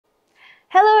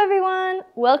Hello everyone!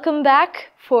 Welcome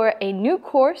back for a new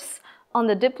course on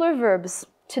the dplyr verbs.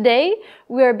 Today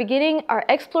we are beginning our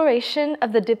exploration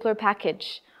of the dplyr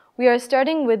package. We are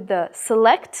starting with the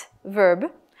select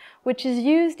verb, which is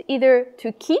used either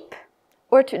to keep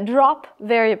or to drop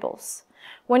variables.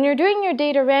 When you're doing your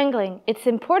data wrangling, it's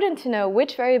important to know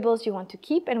which variables you want to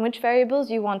keep and which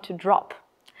variables you want to drop.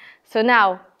 So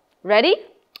now, ready?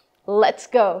 Let's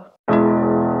go!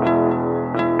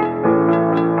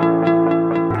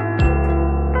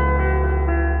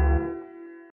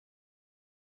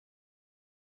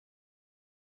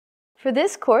 For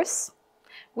this course,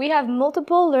 we have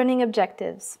multiple learning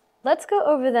objectives. Let's go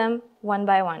over them one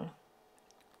by one.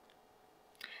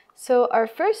 So our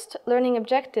first learning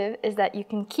objective is that you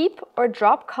can keep or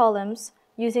drop columns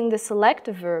using the select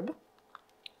verb.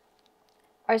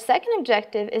 Our second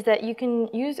objective is that you can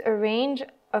use a range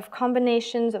of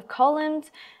combinations of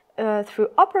columns through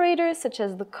operators such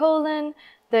as the colon,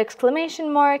 the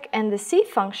exclamation mark, and the C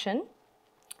function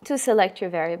to select your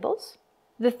variables.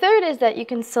 The third is that you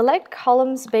can select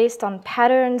columns based on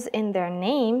patterns in their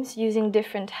names using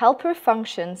different helper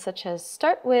functions such as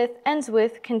start with, ends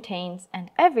with, contains, and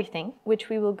everything, which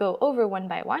we will go over one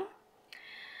by one.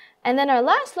 And then our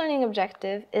last learning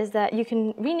objective is that you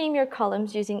can rename your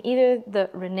columns using either the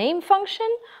rename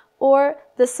function or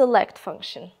the select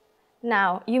function.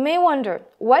 Now, you may wonder,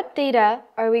 what data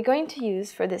are we going to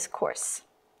use for this course?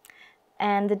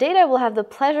 And the data we'll have the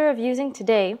pleasure of using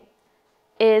today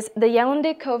is the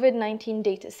Yaounde COVID-19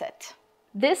 dataset.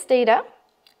 This data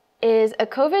is a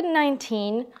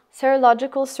COVID-19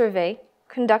 serological survey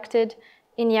conducted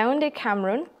in Yaounde,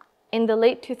 Cameroon in the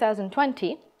late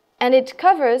 2020, and it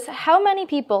covers how many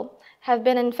people have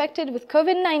been infected with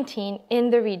COVID-19 in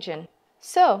the region.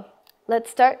 So let's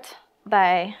start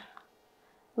by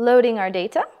loading our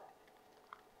data.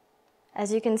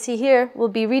 As you can see here, we'll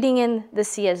be reading in the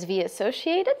CSV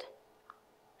associated.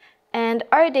 And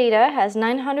our data has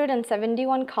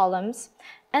 971 columns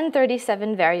and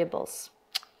 37 variables,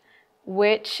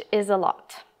 which is a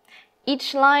lot.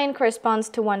 Each line corresponds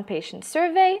to one patient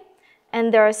survey,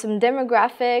 and there are some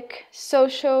demographic,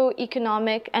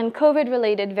 socio-economic, and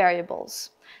COVID-related variables.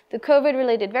 The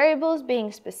COVID-related variables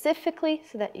being specifically,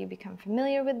 so that you become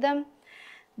familiar with them,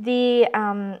 the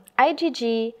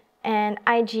IgG and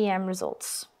IgM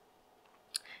results.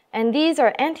 And these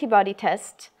are antibody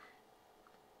tests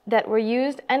that were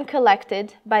used and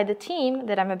collected by the team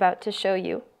that I'm about to show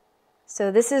you.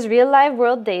 So this is real live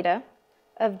world data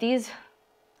of these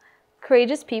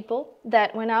courageous people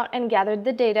that went out and gathered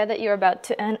the data that you're about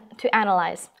to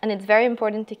analyze. And it's very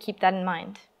important to keep that in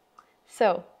mind.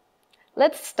 So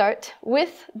let's start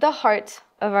with the heart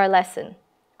of our lesson,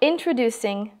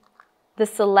 introducing the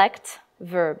select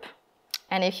verb.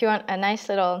 And if you want a nice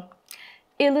little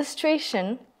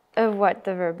illustration of what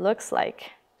the verb looks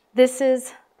like, this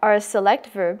is our select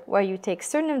verb, where you take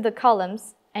certain of the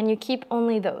columns and you keep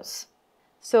only those.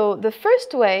 So the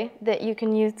first way that you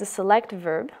can use the select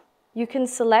verb, you can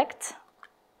select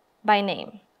by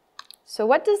name. So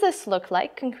what does this look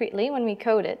like concretely when we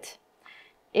code it?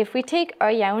 If we take our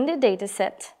Yaounde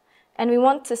dataset and we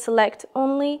want to select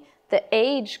only the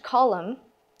age column,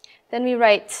 then we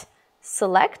write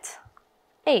select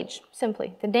age,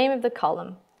 simply the name of the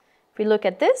column. If we look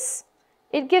at this,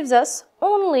 it gives us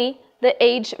only the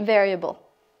age variable.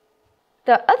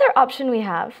 The other option we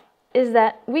have is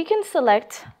that we can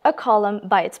select a column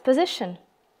by its position.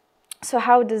 So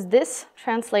how does this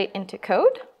translate into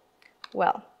code?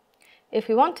 Well, if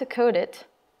we want to code it,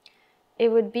 it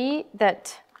would be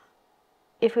that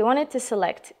if we wanted to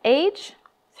select age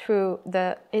through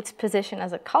its position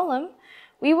as a column,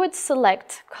 we would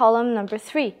select column number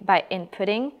 3 by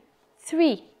inputting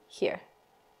 3 here.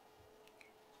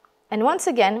 And once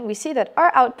again, we see that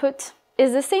our output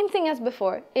is the same thing as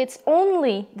before. It's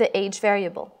only the age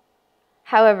variable.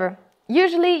 However,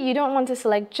 usually you don't want to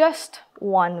select just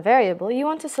one variable. You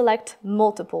want to select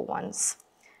multiple ones.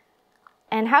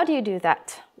 And how do you do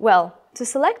that? Well, to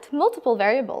select multiple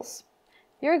variables,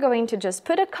 you're going to just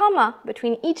put a comma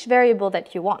between each variable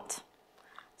that you want.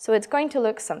 So it's going to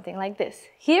look something like this.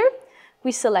 Here,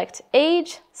 we select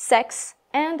age, sex,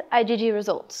 and IgG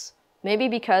results. Maybe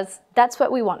because that's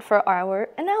what we want for our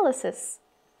analysis.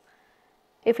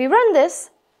 If we run this,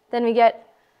 then we get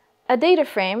a data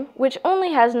frame which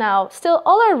only has now still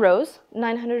all our rows,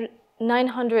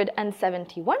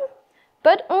 971,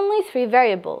 but only 3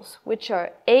 variables, which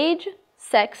are age,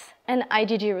 sex, and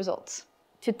IgG results.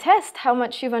 To test how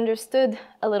much you've understood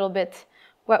a little bit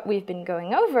what we've been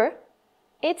going over,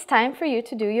 it's time for you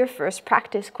to do your first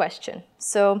practice question.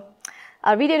 So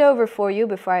I'll read it over for you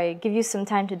before I give you some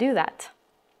time to do that.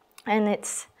 And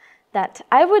it's that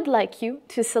I would like you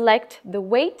to select the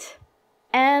weight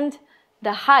and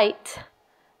the height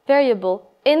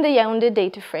variable in the Yaounde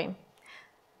data frame.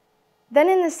 Then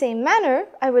in the same manner,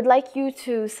 I would like you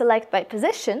to select by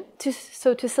position, to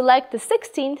select the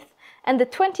 16th and the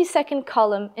 22nd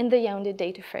column in the Yaounde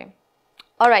data frame.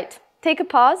 All right, take a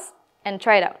pause and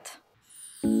try it out.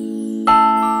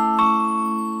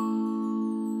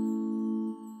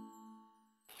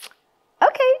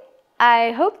 Okay,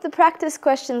 I hope the practice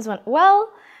questions went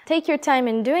well. Take your time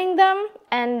in doing them,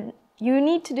 and you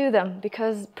need to do them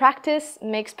because practice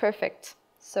makes perfect.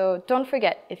 So don't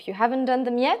forget, if you haven't done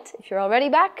them yet, if you're already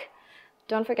back,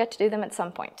 don't forget to do them at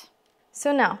some point.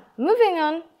 So now, moving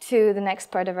on to the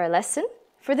next part of our lesson.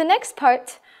 For the next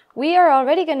part, we are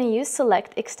already going to use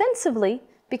select extensively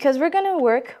because we're going to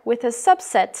work with a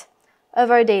subset of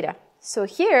our data. So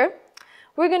here,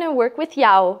 we're going to work with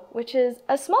Yao, which is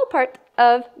a small part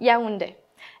of Yaounde.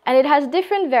 And it has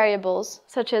different variables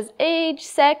such as age,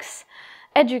 sex,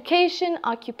 education,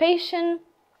 occupation,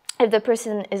 if the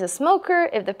person is a smoker,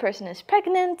 if the person is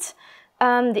pregnant,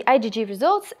 the IgG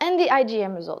results, and the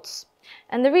IgM results.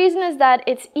 And the reason is that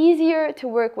it's easier to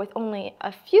work with only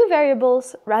a few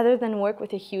variables rather than work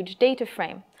with a huge data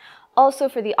frame. Also,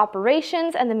 for the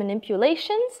operations and the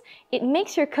manipulations, it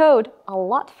makes your code a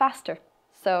lot faster.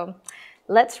 So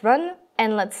let's run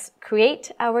and let's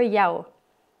create our Yao.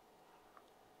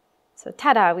 So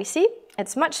ta-da, we see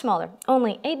it's much smaller,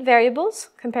 only 8 variables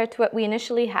compared to what we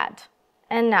initially had.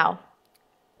 And now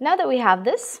that we have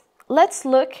this, let's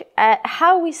look at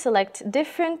how we select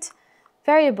different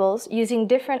variables using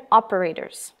different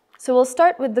operators. So we'll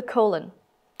start with the colon.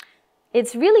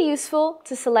 It's really useful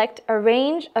to select a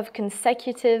range of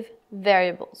consecutive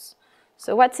variables.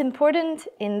 So what's important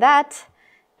in that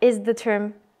is the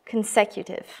term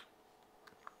consecutive.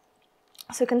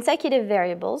 So consecutive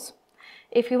variables,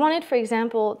 if we wanted, for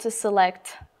example, to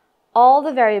select all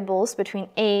the variables between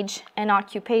age and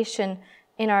occupation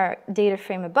in our data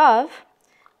frame above,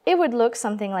 it would look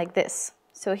something like this.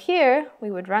 So here, we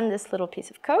would run this little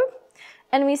piece of code,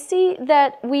 and we see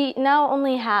that we now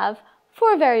only have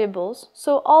 4 variables,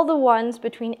 so all the ones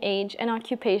between age and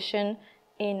occupation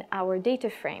in our data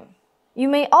frame. You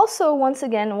may also, once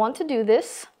again, want to do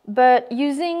this, but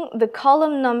using the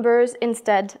column numbers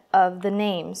instead of the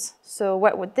names. So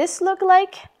what would this look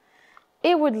like?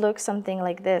 It would look something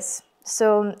like this.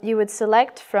 So you would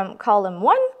select from column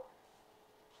 1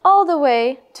 all the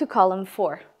way to column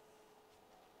 4.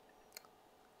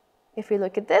 If we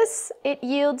look at this, it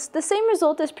yields the same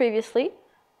result as previously,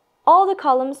 all the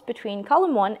columns between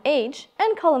column 1, age,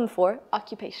 and column 4,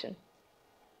 occupation.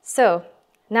 So,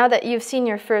 now that you've seen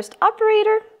your first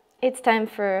operator, it's time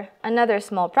for another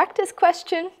small practice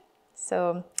question.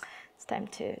 So, it's time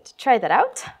to try that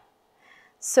out.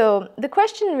 So, the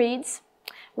question reads,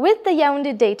 with the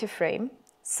Yaounde data frame,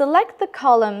 select the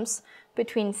columns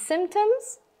between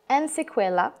symptoms and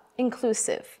sequela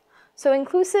inclusive. So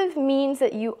inclusive means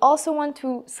that you also want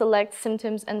to select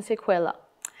symptoms and sequela.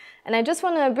 And I just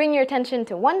want to bring your attention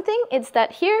to one thing. It's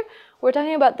that here we're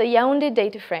talking about the Yaounde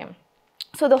data frame.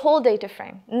 So the whole data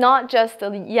frame, not just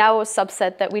the Yao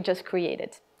subset that we just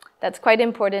created. That's quite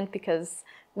important because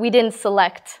we didn't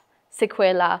select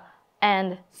sequela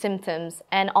and symptoms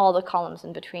and all the columns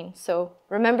in between. So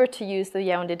remember to use the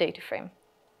Yaounde data frame.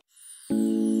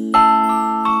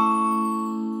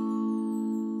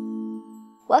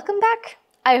 Welcome back.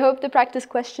 I hope the practice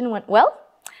question went well.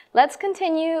 Let's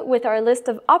continue with our list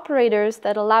of operators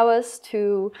that allow us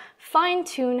to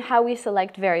fine-tune how we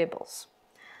select variables.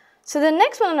 So the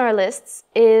next one on our lists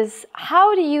is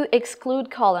how do you exclude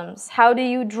columns? How do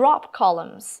you drop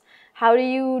columns? How do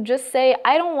you just say,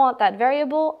 I don't want that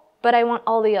variable, but I want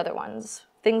all the other ones?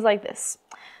 Things like this.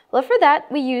 Well, for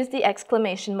that, we use the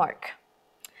exclamation mark.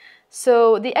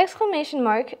 So the exclamation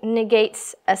mark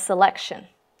negates a selection.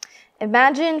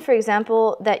 Imagine, for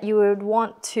example, that you would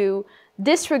want to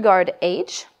disregard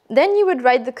age. Then you would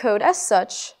write the code as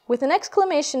such with an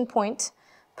exclamation point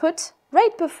put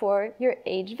right before your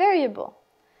age variable.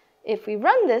 If we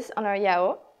run this on our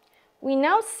Yao, we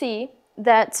now see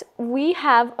that we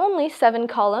have only 7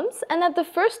 columns and that the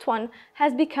first one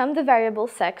has become the variable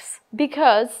sex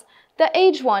because the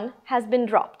age one has been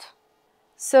dropped.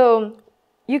 So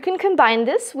you can combine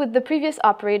this with the previous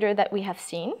operator that we have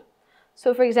seen.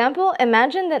 So for example,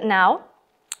 imagine that now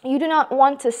you do not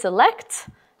want to select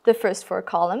the first 4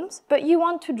 columns, but you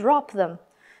want to drop them.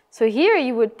 So here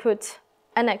you would put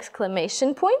an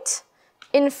exclamation point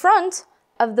in front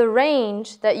of the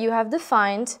range that you have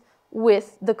defined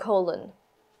with the colon.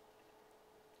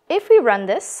 If we run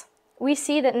this, we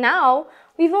see that now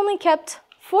we've only kept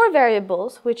 4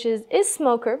 variables, which is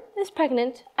smoker, is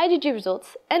pregnant, IgG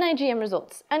results, and IgM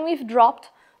results. And we've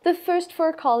dropped the first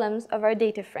 4 columns of our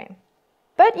data frame.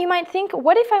 But you might think,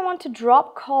 what if I want to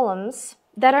drop columns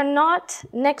that are not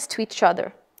next to each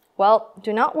other? Well,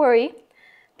 do not worry.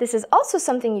 This is also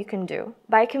something you can do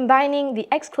by combining the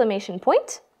exclamation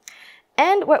point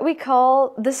and what we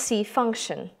call the C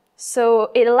function.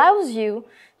 So it allows you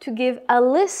to give a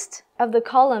list of the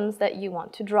columns that you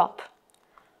want to drop.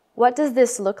 What does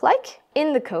this look like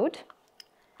in the code?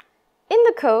 In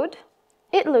the code,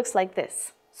 it looks like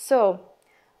this. So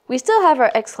we still have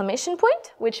our exclamation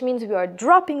point, which means we are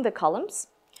dropping the columns.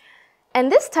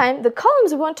 And this time, the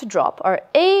columns we want to drop are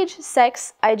age,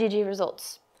 sex, IgG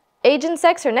results. Age and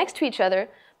sex are next to each other,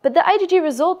 but the IgG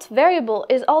result variable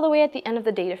is all the way at the end of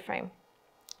the data frame.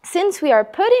 Since we are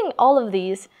putting all of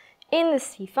these in the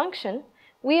C function,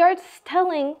 we are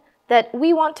telling that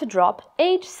we want to drop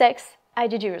age, sex,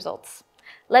 IgG results.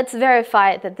 Let's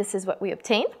verify that this is what we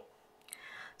obtain.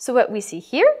 So what we see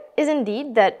here is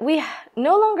indeed that we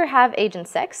no longer have age and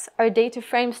sex. Our data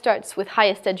frame starts with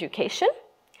highest education.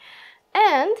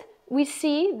 And we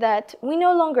see that we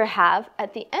no longer have,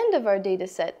 at the end of our data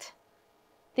set,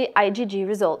 the IgG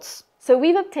results. So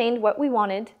we've obtained what we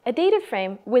wanted, a data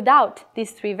frame without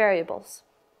these 3 variables.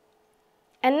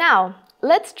 And now,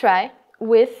 let's try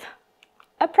with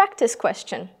a practice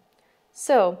question.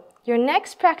 So, your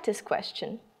next practice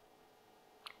question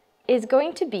is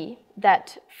going to be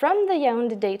that from the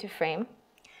Yaounde data frame,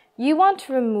 you want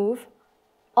to remove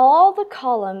all the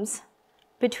columns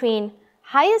between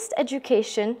highest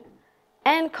education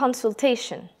and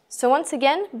consultation. So once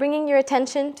again, bringing your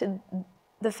attention to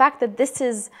the fact that this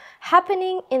is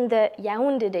happening in the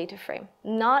Yaounde data frame,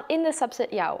 not in the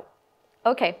subset Yao.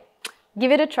 Okay,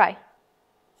 give it a try.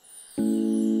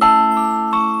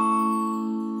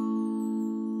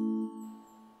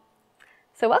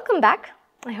 So welcome back.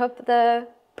 I hope the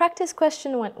practice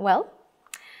question went well.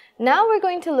 Now we're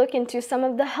going to look into some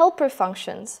of the helper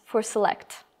functions for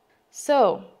select.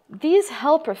 So these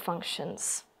helper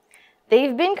functions,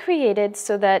 they've been created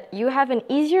so that you have an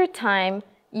easier time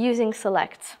using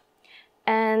select.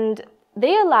 And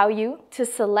they allow you to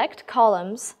select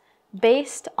columns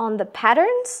based on the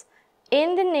patterns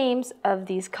in the names of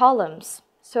these columns.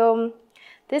 So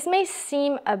this may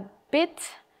seem a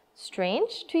bit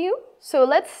strange to you. So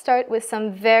let's start with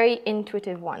some very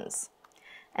intuitive ones.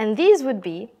 And these would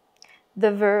be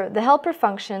the helper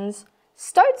functions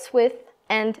starts with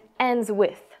and ends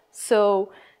with.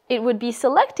 So it would be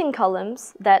selecting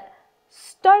columns that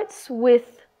starts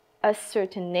with a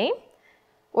certain name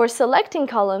or selecting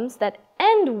columns that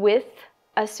end with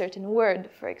a certain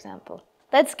word, for example.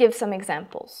 Let's give some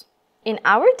examples. In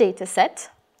our data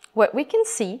set, what we can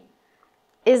see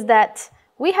is that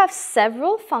we have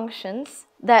several functions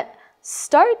that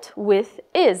start with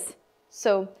is.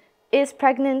 So is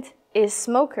pregnant, is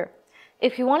smoker.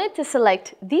 If you wanted to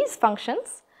select these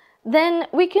functions, then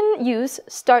we can use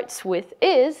starts with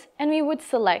is, and we would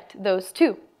select those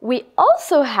two. We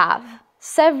also have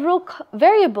several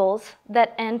variables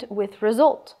that end with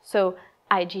result. So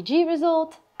IgG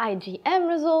result, IgM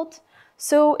result.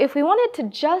 So if we wanted to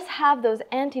just have those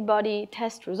antibody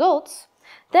test results,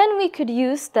 then we could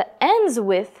use the ends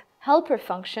with helper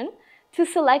function to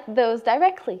select those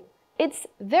directly. It's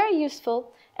very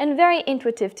useful and very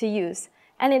intuitive to use,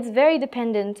 and it's very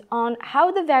dependent on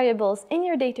how the variables in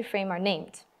your data frame are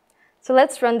named. So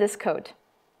let's run this code.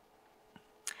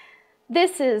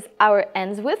 This is our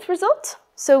ends with result.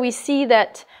 So we see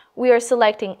that we are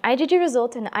selecting IgG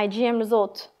result and IgM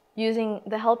result using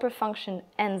the helper function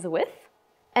ends with.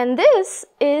 And this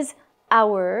is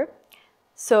our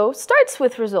starts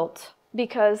with result,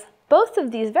 because both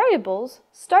of these variables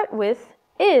start with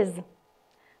is.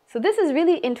 So this is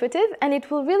really intuitive, and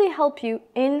it will really help you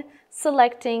in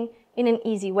selecting in an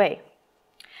easy way.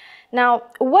 Now,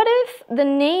 what if the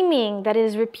naming that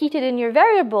is repeated in your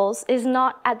variables is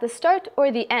not at the start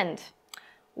or the end?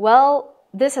 Well,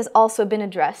 this has also been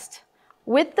addressed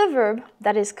with the verb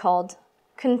that is called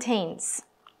contains.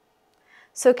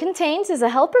 So contains is a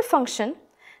helper function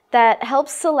that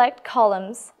helps select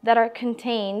columns that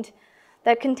contain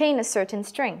a certain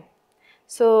string.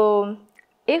 So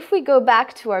if we go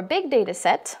back to our big data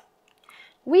set,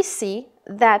 we see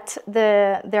that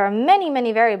there are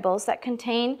many variables that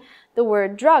contain the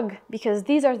word drug, because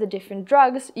these are the different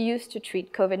drugs used to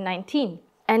treat COVID-19.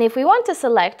 And if we want to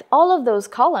select all of those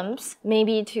columns,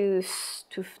 maybe to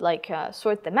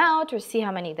sort them out or see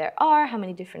how many there are, how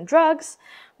many different drugs,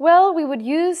 well, we would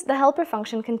use the helper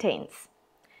function contains.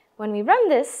 When we run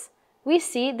this, we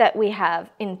see that we have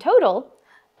in total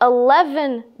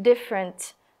 11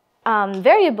 different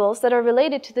variables that are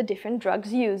related to the different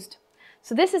drugs used.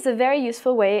 So this is a very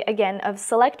useful way, again, of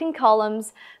selecting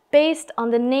columns based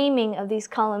on the naming of these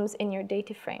columns in your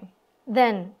data frame.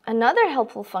 Then another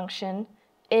helpful function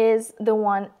is the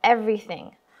one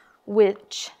everything,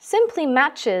 which simply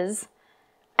matches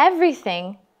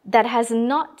everything that has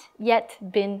not yet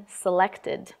been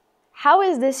selected. How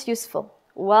is this useful?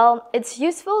 Well, it's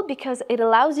useful because it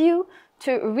allows you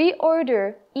to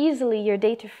reorder easily your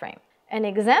data frame. An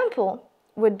example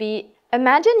would be,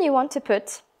 imagine you want to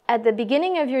put at the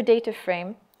beginning of your data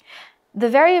frame the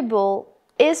variable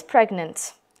is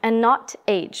pregnant and not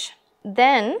age.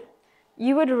 Then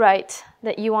you would write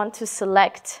that you want to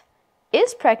select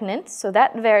is pregnant, so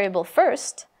that variable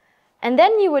first, and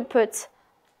then you would put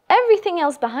everything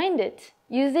else behind it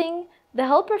using the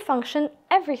helper function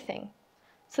everything.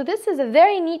 So this is a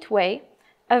very neat way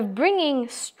of bringing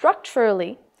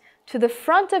structurally to the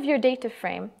front of your data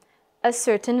frame a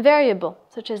certain variable,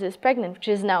 such as is pregnant, which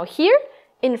is now here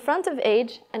in front of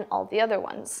age and all the other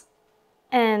ones.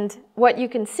 And what you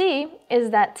can see is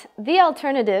that the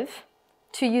alternative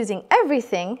to using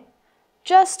everything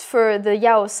just for the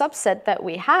Yao subset that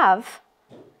we have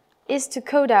is to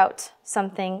code out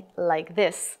something like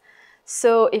this.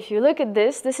 So if you look at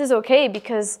this, this is okay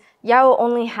because Yao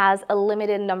only has a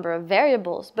limited number of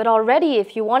variables. But already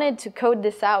if you wanted to code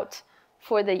this out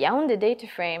for the Yaounde data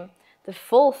frame, the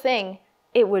full thing,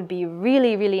 it would be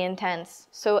really, really intense.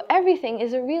 So everything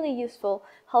is a really useful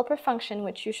helper function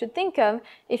which you should think of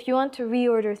if you want to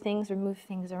reorder things or move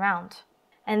things around.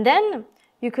 And then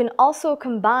you can also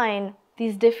combine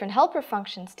these different helper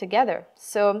functions together.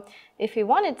 So if we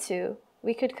wanted to,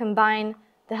 we could combine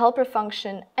the helper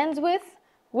function ends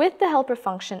with the helper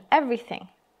function everything.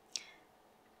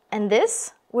 And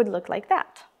this would look like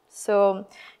that. So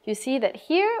you see that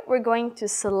here we're going to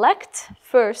select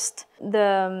first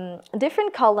the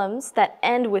different columns that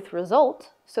end with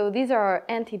result. So these are our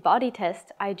antibody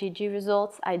tests, IgG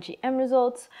results, IgM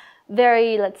results,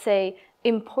 very, let's say,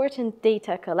 important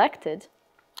data collected.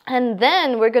 And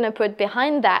then we're going to put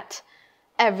behind that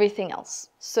everything else.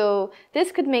 So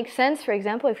this could make sense, for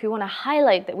example, if we want to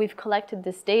highlight that we've collected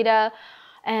this data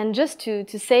and just to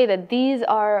say that these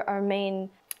are our main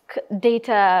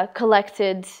data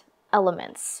collected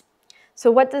elements.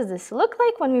 So what does this look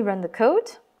like when we run the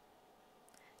code?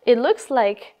 It looks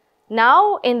like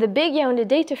now in the big Yaounde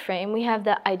data frame, we have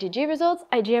the IgG results,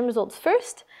 IgM results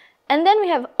first, and then we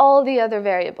have all the other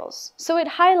variables. So it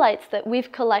highlights that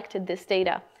we've collected this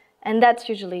data, and that's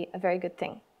usually a very good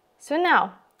thing. So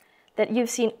now that you've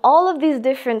seen all of these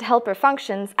different helper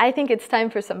functions, I think it's time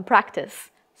for some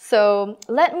practice. So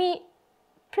let me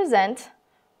present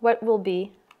what will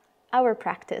be our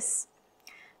practice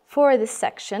for this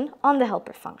section on the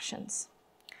helper functions.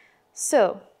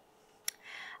 So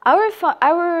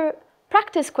our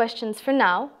practice questions for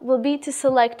now will be to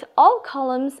select all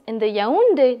columns in the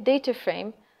Yaounde data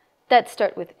frame that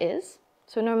start with is.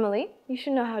 So normally you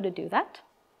should know how to do that.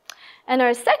 And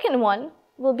our second one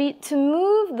will be to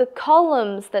move the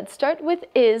columns that start with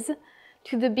is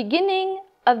to the beginning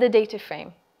of the data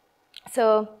frame.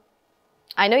 So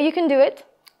I know you can do it.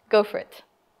 Go for it.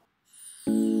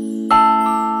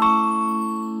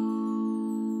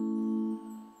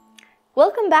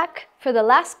 Welcome back for the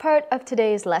last part of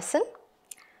today's lesson.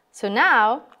 So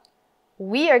now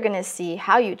we are going to see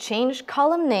how you change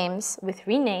column names with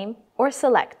rename or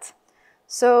select.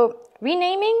 So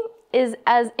renaming is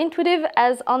as intuitive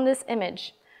as on this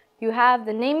image. You have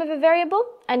the name of a variable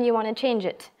and you want to change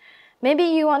it. Maybe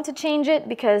you want to change it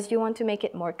because you want to make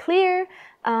it more clear.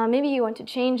 Maybe you want to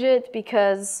change it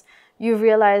because you've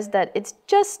realized that it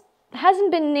just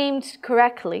hasn't been named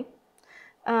correctly.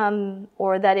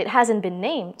 Or that it hasn't been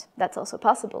named. That's also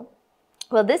possible.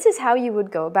 Well, this is how you would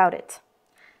go about it.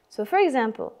 So for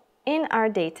example, in our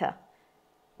data,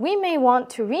 we may want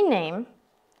to rename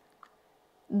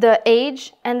the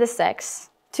age and the sex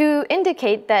to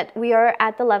indicate that we are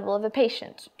at the level of a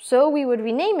patient. So we would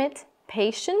rename it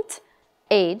patient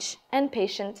age and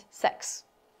patient sex.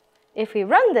 If we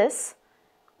run this,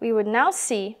 we would now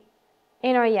see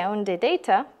in our Yaounde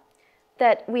data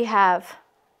that we have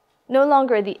no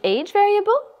longer the age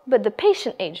variable, but the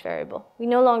patient age variable. We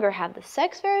no longer have the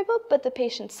sex variable, but the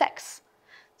patient sex.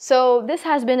 So this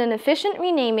has been an efficient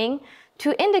renaming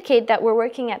to indicate that we're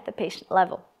working at the patient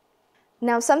level.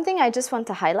 Now, something I just want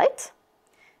to highlight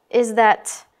is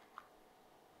that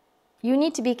you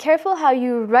need to be careful how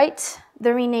you write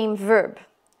the rename verb.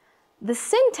 The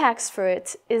syntax for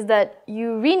it is that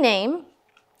you rename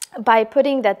by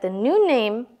putting that the new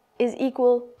name is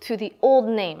equal to the old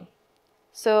name.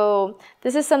 So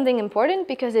this is something important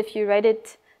because if you write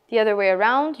it the other way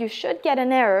around, you should get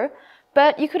an error,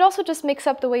 but you could also just mix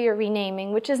up the way you're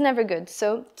renaming, which is never good.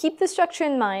 So keep the structure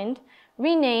in mind,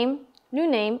 rename, new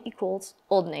name equals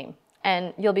old name,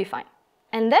 and you'll be fine.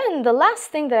 And then the last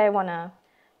thing that I want to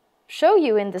show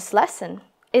you in this lesson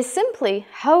is simply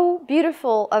how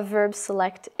beautiful a verb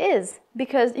select is,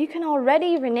 because you can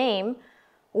already rename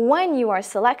when you are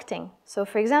selecting. So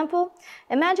for example,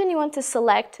 imagine you want to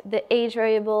select the age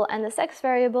variable and the sex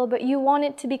variable, but you want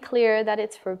it to be clear that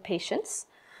it's for patients.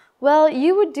 Well,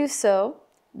 you would do so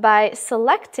by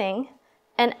selecting,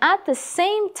 and at the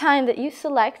same time that you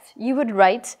select, you would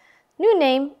write new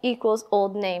name equals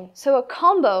old name. So a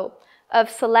combo of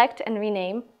select and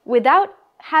rename without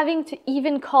having to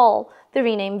even call the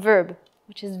rename verb,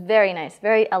 which is very nice,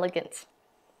 very elegant.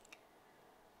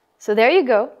 So there you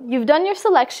go. You've done your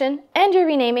selection and your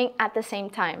renaming at the same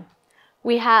time.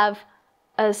 We have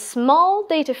a small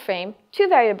data frame, 2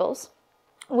 variables,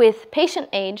 with patient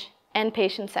age and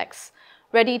patient sex,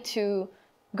 ready to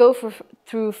go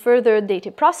through further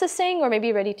data processing, or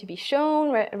maybe ready to be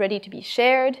shown, ready to be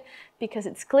shared, because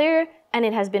it's clear and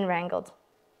it has been wrangled.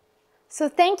 So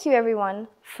thank you everyone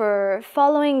for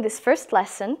following this first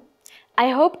lesson.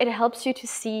 I hope it helps you to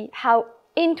see how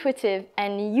intuitive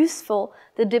and useful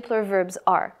the dplyr verbs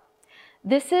are.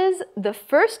 This is the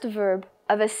first verb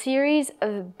of a series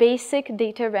of basic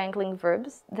data wrangling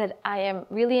verbs that I am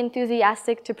really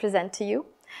enthusiastic to present to you.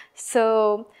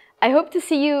 So I hope to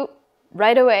see you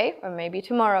right away, or maybe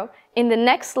tomorrow, in the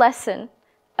next lesson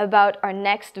about our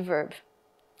next verb.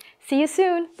 See you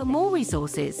soon! For more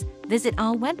resources, visit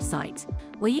our website,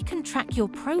 where you can track your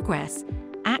progress,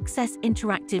 access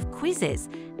interactive quizzes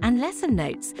and lesson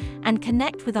notes, and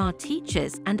connect with our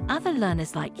teachers and other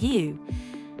learners like you.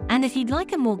 And if you'd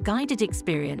like a more guided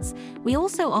experience, we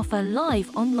also offer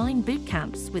live online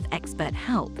bootcamps with expert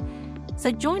help.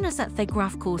 So join us at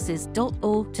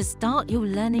thegraphcourses.org to start your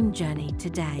learning journey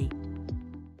today.